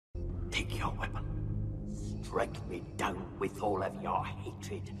Take your weapon. Strike me down with all of your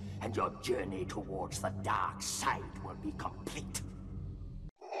hatred, and your journey towards the dark side will be complete.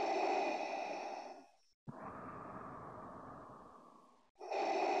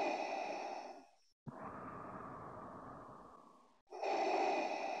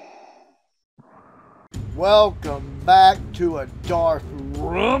 Welcome back to a Darth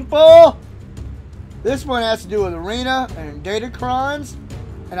Rumple. This one has to do with arena and datacrons,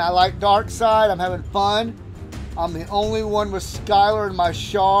 and I like dark side. I'm having fun. I'm the only one with SKLR and my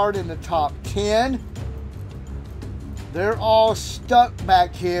shard in the top 10. They're all stuck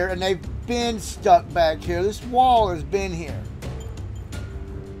back here, and they've been stuck back here. This wall has been here.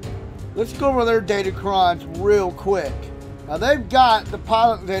 Let's go over their datacrons real quick. Now they've got the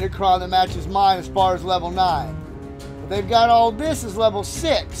pilot datacron that matches mine as far as level 9. But they've got all this as level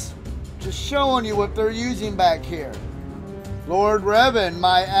 6. Just showing you what they're using back here. Lord Revan,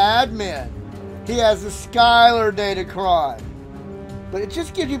 my admin. He has the SKLR datacron. But it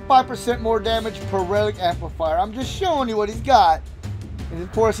just gives you 5% more damage per relic amplifier. I'm just showing you what he's got. And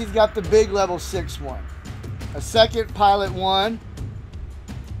of course he's got the big level 6 one. A second pilot one.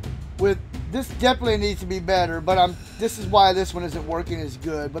 With this definitely needs to be better, but this is why this one isn't working as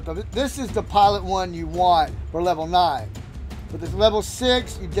good. But this is the pilot one you want for level 9. But this level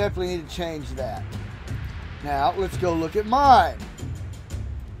 6, you definitely need to change that. Now, let's go look at mine.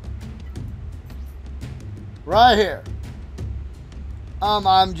 Right here.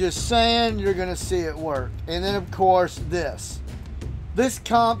 I'm just saying you're going to see it work. And then, of course, this. This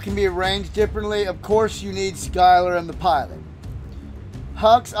comp can be arranged differently. Of course, you need SKLR and the pilot.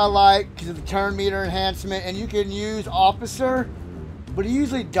 Hux I like because of the turn meter enhancement, and you can use officer, but he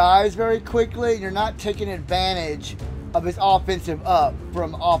usually dies very quickly, and you're not taking advantage of his offensive up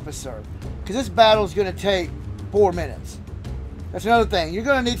from officer, because this battle is going to take 4 minutes. That's another thing. You're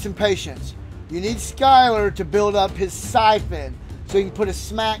going to need some patience. You need SKLR to build up his siphon so he can put a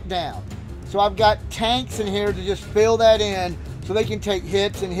smack down. So I've got tanks in here to just fill that in so they can take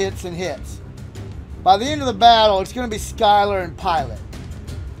hits and hits and hits. By the end of the battle, it's going to be SKLR and pilot.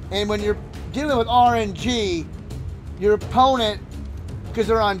 And when you're dealing with RNG, your opponent, because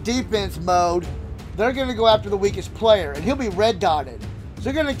they're on defense mode, they're going to go after the weakest player, and he'll be red dotted. So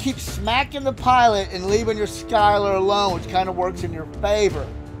you're going to keep smacking the pilot and leaving your SKLR alone, which kind of works in your favor.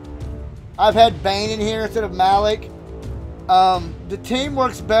 I've had Bane in here instead of Malik. The team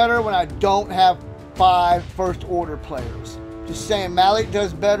works better when I don't have 5 first order players. Just saying, Malik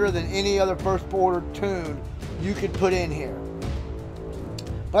does better than any other first order tune you could put in here.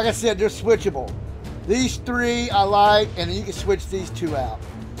 Like I said, they're switchable. These 3 I like, and then you can switch these 2 out.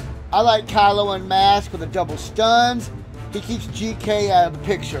 I like Kylo and Mask with the double stuns. He keeps GK out of the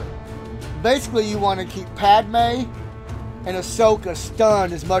picture. Basically, you want to keep Padme and Ahsoka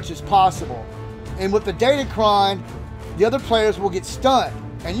stunned as much as possible. And with the datacron, the other players will get stunned.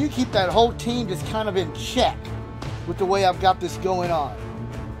 And you keep that whole team just kind of in check with the way I've got this going on.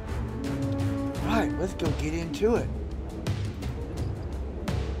 Right, let's go get into it.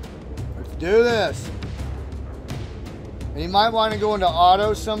 Do this. And you might want to go into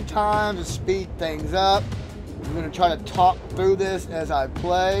auto sometimes to speed things up. I'm going to try to talk through this as I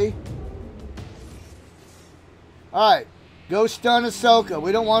play. Alright, go stun Ahsoka.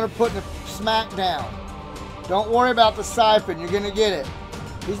 We don't want her putting a smack down. Don't worry about the siphon, you're going to get it.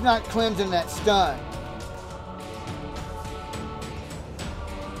 He's not cleansing that stun.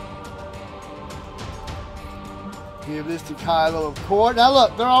 Give this to Kylo, of course. Now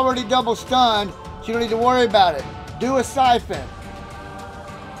look, they're already double stunned, so you don't need to worry about it. Do a siphon.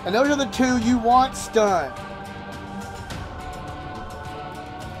 And those are the 2 you want stunned.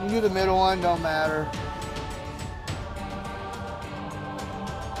 You do the middle one, don't matter.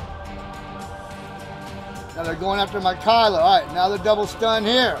 Now they're going after my Kylo. Alright, now they're double stunned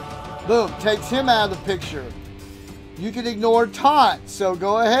here. Boom, takes him out of the picture. You can ignore taunt, so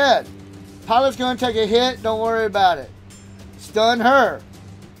go ahead. Pilot's going to take a hit. Don't worry about it. Stun her.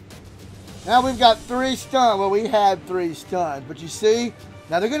 Now we've got 3 stuns. Well, we had 3 stuns. But you see,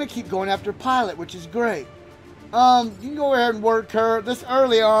 now they're going to keep going after Pilot, which is great. You can go ahead and work her. This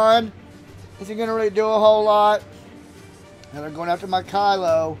early on isn't going to really do a whole lot. Now they're going after my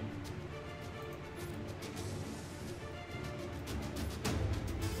Kylo.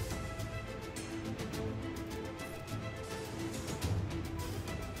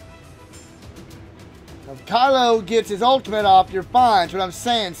 If Kylo gets his ultimate off, you're fine. That's what I'm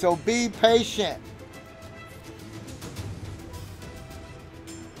saying. So be patient.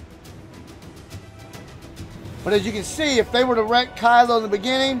 But as you can see, if they were to wreck Kylo in the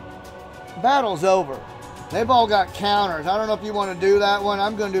beginning, battle's over. They've all got counters. I don't know if you want to do that one.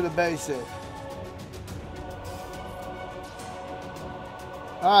 I'm going to do the basic.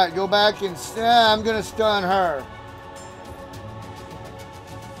 Alright, go back and... I'm going to stun her.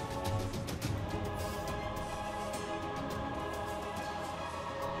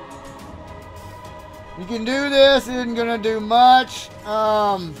 You can do this. It isn't going to do much.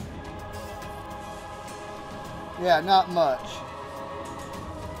 Yeah, not much.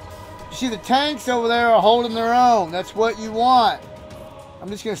 You see, the tanks over there are holding their own. That's what you want. I'm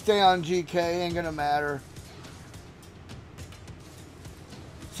just going to stay on GK. Ain't going to matter.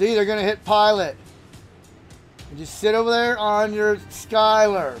 See, they're going to hit pilot. And just sit over there on your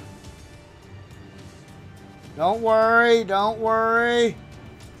SKLR. Don't worry. Don't worry.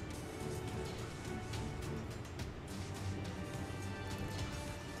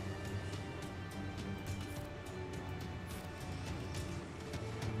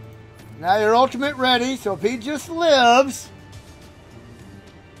 Now your ultimate ready, so if he just lives.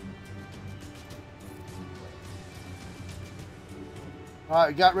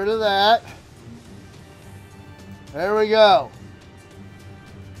 Alright, got rid of that. There we go.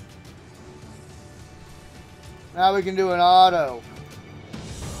 Now we can do an auto.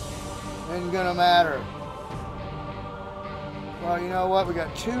 Ain't gonna matter. Well, you know what? We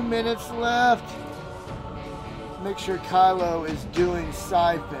got 2 minutes left. Make sure Kylo is doing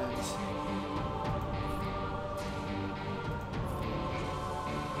siphons.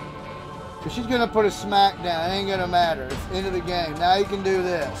 Because she's going to put a smack down. It ain't going to matter. It's the end of the game. Now you can do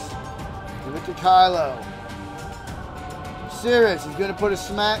this. Give it to Kylo. I'm serious. He's going to put a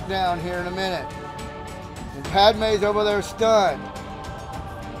smack down here in a minute. And Padme's over there stunned.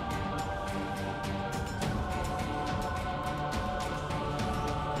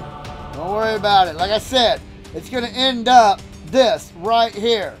 Don't worry about it. Like I said, it's going to end up this right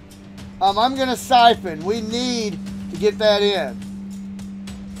here. I'm going to siphon. We need to get that in.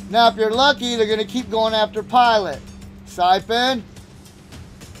 Now, if you're lucky, they're going to keep going after pilot. Siphon.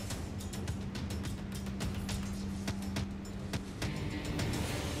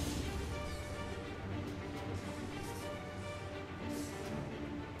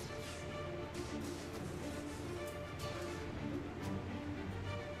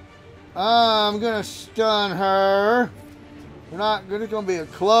 I'm going to stun her. We're not going to be a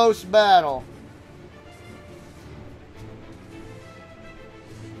close battle.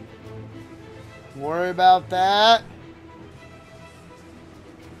 Worry about that.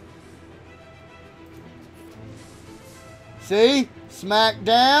 See? Smack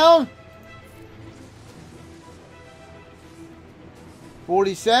down.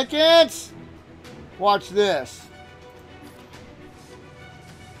 40 seconds. Watch this.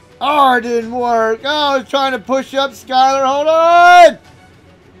 Oh, it didn't work. Oh, I was trying to push up SKLR. Hold on.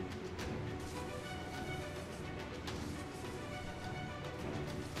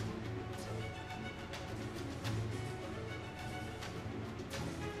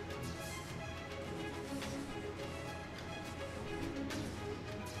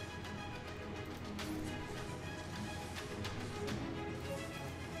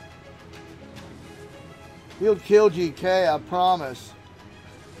 He'll kill GK, I promise.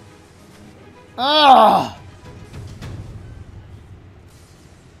 Ah!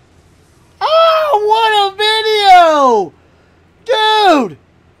 Oh, what a video! Dude!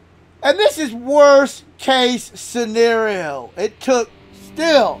 And this is worst case scenario. It took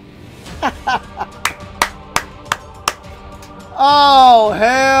still. Oh,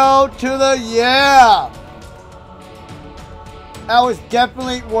 hell to the yeah! That was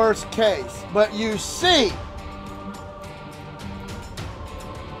definitely worst case. But you see,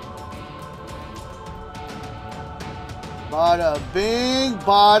 bada bing,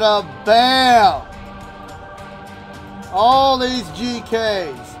 bada bam. All these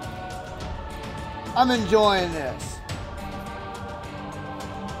GKs. I'm enjoying this.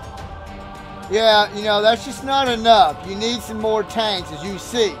 Yeah, you know, that's just not enough. You need some more tanks, as you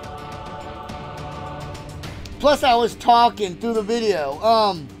see. Plus, I was talking through the video.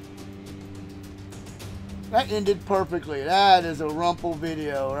 That ended perfectly. That is a rumple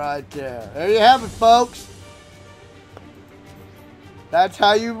video right there. There you have it, folks. That's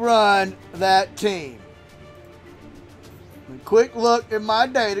how you run that team. A quick look at my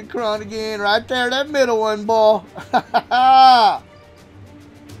datacron again. Right there, that middle one, boy. I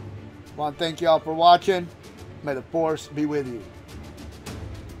want to thank y'all for watching. May the Force be with you.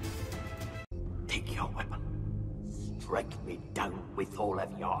 Take your weapon. Strike me down with all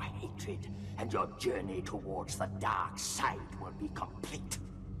of your hatred, and your journey towards the dark side will be complete.